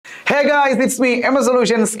Hey guys, it's me, MS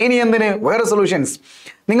Solutions. ഇനി എന്തിന് വേറെ സൊല്യൂഷൻസ്.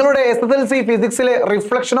 നിങ്ങളുടെ SSLC ഫിസിക്സിലെ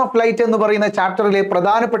റിഫ്ലക്ഷൻ ഓഫ് ലൈറ്റ് എന്ന് പറയുന്ന ചാപ്റ്ററിലെ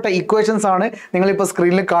പ്രധാനപ്പെട്ട ഇക്വേഷൻസ് ആണ് നിങ്ങളിപ്പോൾ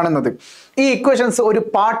സ്ക്രീനിൽ കാണുന്നത്. ഈ ഇക്വേഷൻസ് ഒരു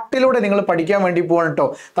പാട്ടിലൂടെ നിങ്ങൾ പഠിക്കാൻ വേണ്ടി പോവാണ് കേട്ടോ.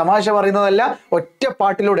 തമാശ പറയുന്നതല്ല, ഒറ്റ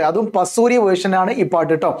പാട്ടിലൂടെ, അതും പസൂരി വേർഷൻ ആണ് ഈ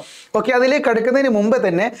പാട്ട് കേട്ടോ. ഓക്കെ, അതിലേക്ക് കടക്കുന്നതിന് മുമ്പ്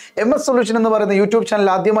തന്നെ MS സൊല്യൂഷൻ എന്ന് പറയുന്ന യൂട്യൂബ് ചാനൽ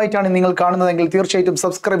ആദ്യമായിട്ടാണ് നിങ്ങൾ കാണുന്നതെങ്കിൽ തീർച്ചയായിട്ടും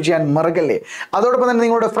സബ്സ്ക്രൈബ് ചെയ്യാൻ മറക്കല്ലേ. അതോടൊപ്പം തന്നെ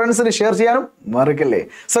നിങ്ങളുടെ ഫ്രണ്ട്സിന് ഷെയർ ചെയ്യാനും മറക്കല്ലേ.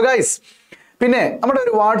 സോ ഗൈസ്, പിന്നെ നമ്മുടെ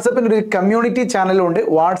ഒരു വാട്സപ്പിൻ്റെ ഒരു കമ്മ്യൂണിറ്റി ചാനലും ഉണ്ട്,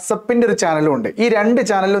 വാട്സപ്പിൻ്റെ ഒരു ചാനലും ഉണ്ട്. ഈ രണ്ട്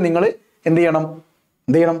ചാനലിലും നിങ്ങൾ എന്ത് ചെയ്യണം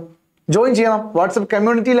ജോയിൻ ചെയ്യണം. വാട്സപ്പ്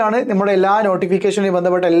കമ്മ്യൂണിറ്റിയിലാണ് നമ്മുടെ എല്ലാ നോട്ടിഫിക്കേഷനുമായി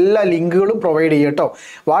ബന്ധപ്പെട്ട എല്ലാ ലിങ്കുകളും പ്രൊവൈഡ് ചെയ്യുക കേട്ടോ.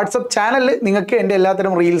 വാട്സപ്പ് ചാനലിൽ നിങ്ങൾക്ക് എൻ്റെ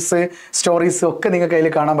എല്ലാത്തരം റീൽസ്, സ്റ്റോറീസ് ഒക്കെ നിങ്ങൾക്ക് അതിൽ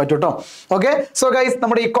കാണാൻ പറ്റും കേട്ടോ. ഓക്കെ, സോ ഗൈസ്,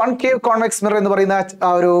 നമ്മുടെ ഈ കോൺകേവ് കോൺവെക്സ് മിറർ എന്ന് പറയുന്ന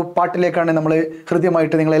ആ ഒരു പാട്ടിലേക്കാണ് നമ്മൾ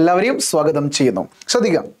ഹൃദ്യമായിട്ട് നിങ്ങൾ എല്ലാവരെയും സ്വാഗതം ചെയ്യുന്നു.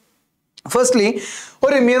 ശ്രദ്ധിക്കാം. ഫസ്റ്റ്ലി,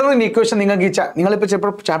 ഒരു മിററിൻ്റെ ഇക്വേഷൻ നിങ്ങൾക്ക് നിങ്ങളിപ്പോൾ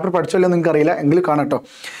ചിലപ്പോൾ ചാപ്റ്റർ പഠിച്ചല്ലോ നിങ്ങൾക്ക് അറിയില്ല എങ്കിലും കാണട്ടോ.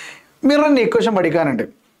 മിററിൻ്റെ ഇക്വേഷൻ പഠിക്കാനുണ്ട്.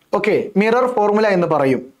 ഓക്കെ, മിറർ ഫോർമുല എന്ന്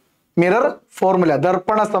പറയും. മിറർ ഫോർമുല,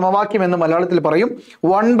 ദർപ്പണ സമവാക്യം എന്ന് മലയാളത്തിൽ പറയും.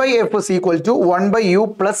 1/f is equal to 1/u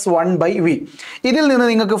plus 1/v. ഇതിൽ നിന്ന്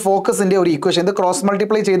നിങ്ങൾക്ക് ഫോക്കസിന്റെ ഒരു ഇക്വേഷൻ, ഇത് ക്രോസ്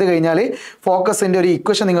മൾട്ടിപ്ലൈ ചെയ്ത് കഴിഞ്ഞാൽ ഫോക്കസിന്റെ ഒരു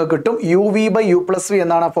ഇക്വേഷൻ നിങ്ങൾക്ക് കിട്ടും. uv/u+v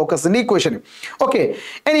എന്നാണ് ആ ഫോക്കസിന്റെ ഇക്വേഷൻ. ഓക്കെ,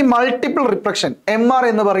 ഇനി മൾട്ടിപ്പിൾ റിഫ്ലക്ഷൻ, MR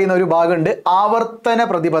എന്ന് പറയുന്ന ഒരു ഭാഗമുണ്ട്. ആവർത്തന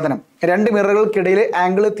പ്രതിപതനം, രണ്ട് മിററുകൾക്കിടയിൽ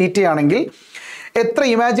ആംഗിൾ തീറ്റയാണെങ്കിൽ എത്ര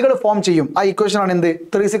ഇമേജുകൾ ഫോം ചെയ്യും? ആ ഇക്വേഷൻ ആണ് എന്ത്?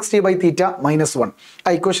 360/θ-1. ആ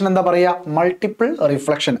ഇക്വേഷൻ എന്താ പറയുക? മൾട്ടിപ്പിൾ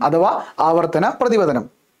റിഫ്ലക്ഷൻ അഥവാ ആവർത്തന പ്രതിപതനം.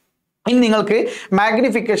 ഇനി നിങ്ങൾക്ക്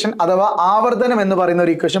മാഗ്നിഫിക്കേഷൻ അഥവാ ആവർത്തനം എന്ന് പറയുന്ന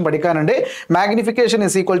ഒരു ഇക്വേഷൻ പഠിക്കാനുണ്ട്. Magnification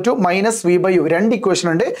is equal to -v/u. രണ്ട് ഇക്വേഷൻ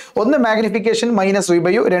ഉണ്ട്. ഒന്ന് മാഗ്നിഫിക്കേഷൻ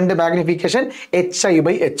 -v/u, രണ്ട് മാഗ്നിഫിക്കേഷൻ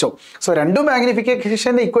hi/ho. സോ രണ്ടും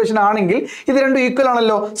മാഗ്നിഫിക്കേഷന്റെ ഇക്വേഷൻ ആണെങ്കിൽ ഇത് രണ്ടും ഈക്വൽ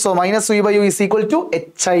ആണല്ലോ. So -v/u is equal to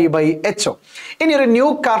hi/ho. ഇനി ഒരു ന്യൂ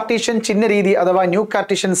കാർട്ടീഷ്യൻ ചിഹ്ന രീതി അഥവാ ന്യൂ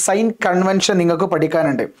കാർട്ടീഷ്യൻ സൈൻ കൺവെൻഷൻ നിങ്ങൾക്ക്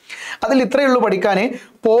പഠിക്കാനുണ്ട്. അതിൽ ഇത്രയേ ഉള്ളൂ പഠിക്കാൻ.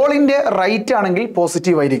 പോളിന്റെ റൈറ്റ് ആണെങ്കിൽ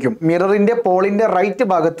പോസിറ്റീവ് ആയിരിക്കും. മിററിന്റെ പോളിന്റെ റൈറ്റ്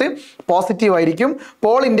ഭാഗത്ത് പോസിറ്റീവ് ആയിരിക്കും,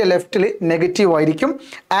 പോളിന്റെ ലെഫ്റ്റിൽ നെഗറ്റീവ് ആയിരിക്കും,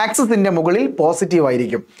 ആക്സിസിന്റെ മുകളിൽ പോസിറ്റീവ്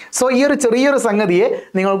ആയിരിക്കും. സോ ഈ ഒരു ചെറിയൊരു സംഗതിയെ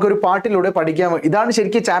നിങ്ങൾക്കൊരു പാട്ടിലൂടെ പഠിക്കാൻ, ഇതാണ്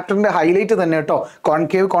ശരിക്കും ചാപ്റ്ററിന്റെ ഹൈലൈറ്റ് തന്നെ കേട്ടോ.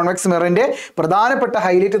 കോൺകേവ് കോൺവെക്സ് മിററിന്റെ പ്രധാനപ്പെട്ട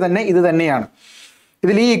ഹൈലൈറ്റ് തന്നെ ഇത് തന്നെയാണ്.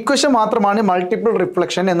 ഇതിൽ ഈ ഇക്വേഷൻ മാത്രമാണ് മൾട്ടിപ്പിൾ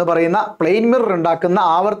റിഫ്ലക്ഷൻ എന്ന് പറയുന്ന പ്ലെയിൻ മിറർ ഉണ്ടാക്കുന്ന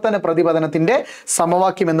ആവർത്തന പ്രതിപതനത്തിന്റെ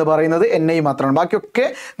സമവാക്യം എന്ന് പറയുന്നത് NI മാത്രമാണ്. ബാക്കിയൊക്കെ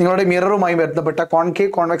നിങ്ങളുടെ മിററുമായി ബന്ധപ്പെട്ട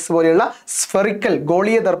കോൺകേവ് കോൺവെക്സ് പോലെയുള്ള സ്ഫെറിക്കൽ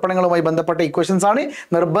ഗോളീയ ദർപ്പണങ്ങളുമായി ബന്ധപ്പെട്ട ഇക്വേഷൻസ് ആണ്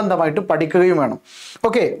നിർബന്ധമായിട്ടും പഠിക്കുകയും വേണം.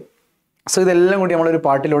 ഓക്കെ, സോ ഇതെല്ലാം കൂടി നമ്മളൊരു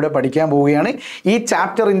പാട്ടിലൂടെ പഠിക്കാൻ പോവുകയാണ്. ഈ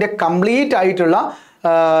ചാപ്റ്ററിന്റെ കംപ്ലീറ്റ് ആയിട്ടുള്ള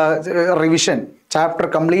റിവിഷൻ, ചാപ്റ്റർ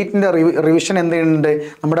കംപ്ലീറ്റിൻ്റെ റിവിഷൻ എന്തുണ്ട്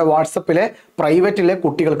നമ്മുടെ വാട്സപ്പിലെ പ്രൈവറ്റിലെ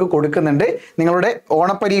കുട്ടികൾക്ക് കൊടുക്കുന്നുണ്ട്. നിങ്ങളുടെ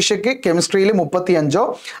ഓണപ്പരീക്ഷയ്ക്ക് കെമിസ്ട്രിയിൽ 35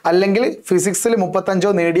 അല്ലെങ്കിൽ ഫിസിക്സിൽ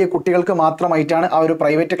 35 നേടിയ കുട്ടികൾക്ക് മാത്രമായിട്ടാണ് ആ ഒരു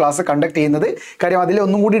പ്രൈവറ്റ് ക്ലാസ് കണ്ടക്ട് ചെയ്യുന്നത്. കാര്യം അതിൽ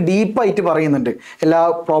ഒന്നും കൂടി ഡീപ്പായിട്ട് പറയുന്നുണ്ട്. എല്ലാ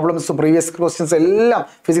പ്രോബ്ലംസും പ്രീവിയസ് ക്വസ്റ്റ്യൻസ് എല്ലാം,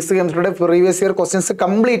 physics കെമിസ്ട്രിയുടെ previous year questions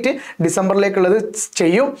complete ഡിസംബറിലേക്കുള്ളത്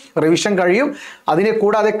ചെയ്യും, റിവിഷൻ കഴിയും. അതിനെ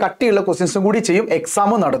കൂടാതെ കട്ടിയുള്ള ക്വസ്റ്റ്യൻസും കൂടി ചെയ്യും,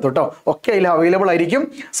 എക്സാമും നടത്തും കേട്ടോ. ഒക്കെ അതിൽ അവൈലബിൾ ആയിരിക്കും.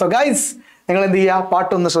 സോ ഗൈസ്, നിങ്ങൾ എന്ത് ചെയ്യുക?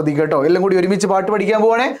 പാട്ടൊന്ന് ശ്രദ്ധിക്കുക കേട്ടോ. എല്ലാം കൂടി ഒരുമിച്ച് പാട്ട് പഠിക്കാൻ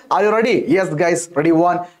പോവാണേ. Are you ready? Yes guys, ready.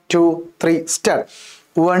 1 2 3 start.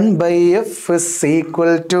 1/f is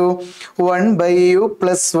equal to 1/u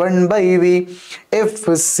plus 1/v. F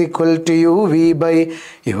is equal to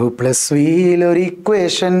uv/u plus v. ഒരു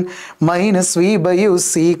equation -v/u is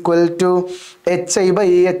equal to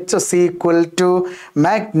hi/h is equal to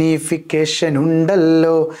magnification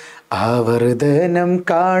ഉണ്ടല്ലോ, ആവർത്തനം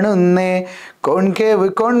കാണുന്നേ, concave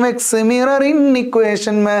convex mirror in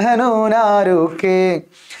equation മെഹനോനാരുക്കെ.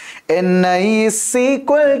 NI is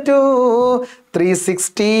equal to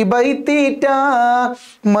 360/θ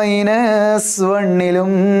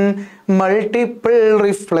 -1ലും multiple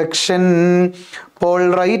reflection. Paul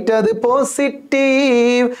right അത്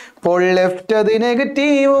positive, Paul left അത്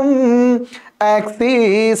നെഗറ്റീവും,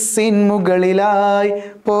 ആക്സിസിൻ മുകളിലായി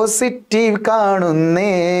positive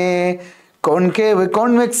കാണുന്നേ, concave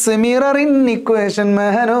convex mirror in equation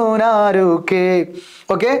മെഹനോനാരുക്കെ.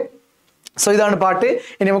 Okay, so ഇതാണ് പാട്ട്.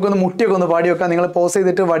 ഇനി നമുക്കൊന്ന് മുട്ടിയൊക്കെ ഒന്ന് പാടി വെക്കാം. നിങ്ങൾ പോസ്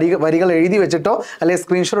ചെയ്തിട്ട് വരികൾ എഴുതി വെച്ചിട്ടോ അല്ലെങ്കിൽ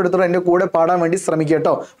സ്ക്രീൻഷോട്ട് എടുത്തിട്ടോ എൻ്റെ കൂടെ പാടാൻ വേണ്ടി ശ്രമിക്കുക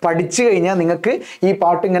കേട്ടോ. പഠിച്ചു കഴിഞ്ഞാൽ നിങ്ങൾക്ക് ഈ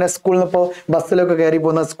പാട്ട് ഇങ്ങനെ സ്കൂളിൽ നിന്ന് ഇപ്പോൾ ബസ്സിലൊക്കെ കയറി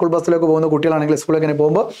പോകുന്ന, സ്കൂൾ ബസ്സിലൊക്കെ പോകുന്ന കുട്ടികളാണെങ്കിൽ സ്കൂളിൽ ഇങ്ങനെ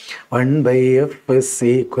പോകുമ്പോൾ 1/f is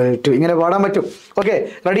equal to ഇങ്ങനെ പാടാൻ പറ്റും. Okay,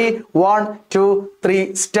 ready. 1 2 3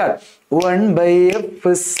 start. 1/f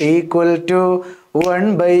is equal to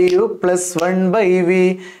 1/u plus 1/v.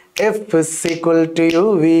 F is equal to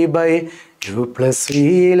uv/u plus v.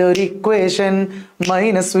 ഒരു equation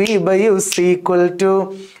 -v/u is equal to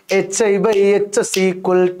hi/h is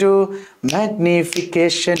equal to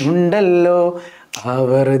magnification ഉണ്ടല്ലോ,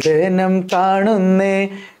 ആവർത്തനം കാണുന്നേ,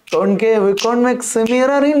 concave convex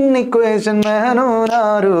mirror in equation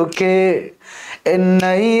Mahanon-Aruke.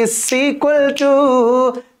 Ni is equal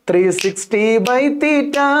to 360 by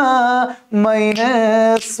theta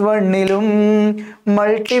minus 1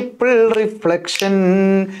 multiple reflection.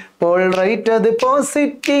 Pole right അത്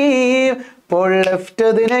positive, pole left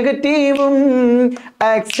അത് negative.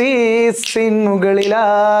 Axis in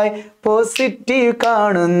മുകളിലായി positive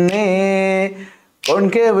കാണുന്നേ.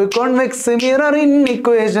 Concave convex mirror in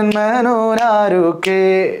equation Mahanon-Aruke.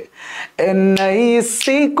 Ni is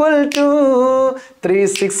equal to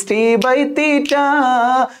 360 by theta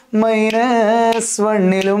minus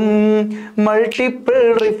 1 multiple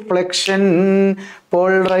reflection.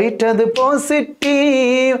 Pole right അത്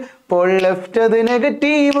positive, pole left അത്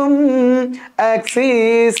negative.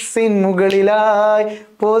 Axis in മുകളിലായി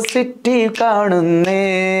positive കാണുന്നേ.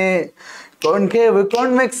 Concave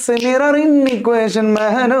convex mirror in equation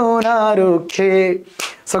Mahanon-Aruke.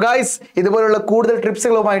 So guys, ഇതുപോലുള്ള കൂടുതൽ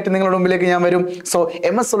ട്രിപ്സുകളുമായിട്ട് നിങ്ങളുടെ മുമ്പിലേക്ക് ഞാൻ വരും. സോ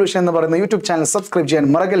MS സൊല്യൂഷൻ എന്ന് പറയുന്ന യൂട്യൂബ് ചാനൽ സബ്സ്ക്രൈബ് ചെയ്യാൻ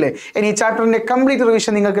മറക്കല്ലേ. ഇനി ഈ ചാപ്റ്ററിന്റെ കംപ്ലീറ്റ്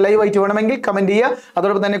റിവിഷൻ നിങ്ങൾക്ക് ലൈവായിട്ട് വേണമെങ്കിൽ കമന്റ് ചെയ്യുക.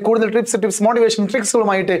 അതോടൊപ്പം തന്നെ കൂടുതൽ ടിപ്സ് മോട്ടിവേഷൻ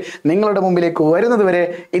ട്രിക്സുകളുമായിട്ട് നിങ്ങളുടെ മുമ്പിലേക്ക് വരുന്നത് വരെ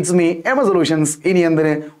ഇറ്റ്സ് മീ MS സൊല്യൂഷൻസ്. ഇനി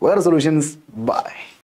എന്തിന് വേറെ സൊല്യൂഷൻസ്. ബൈ.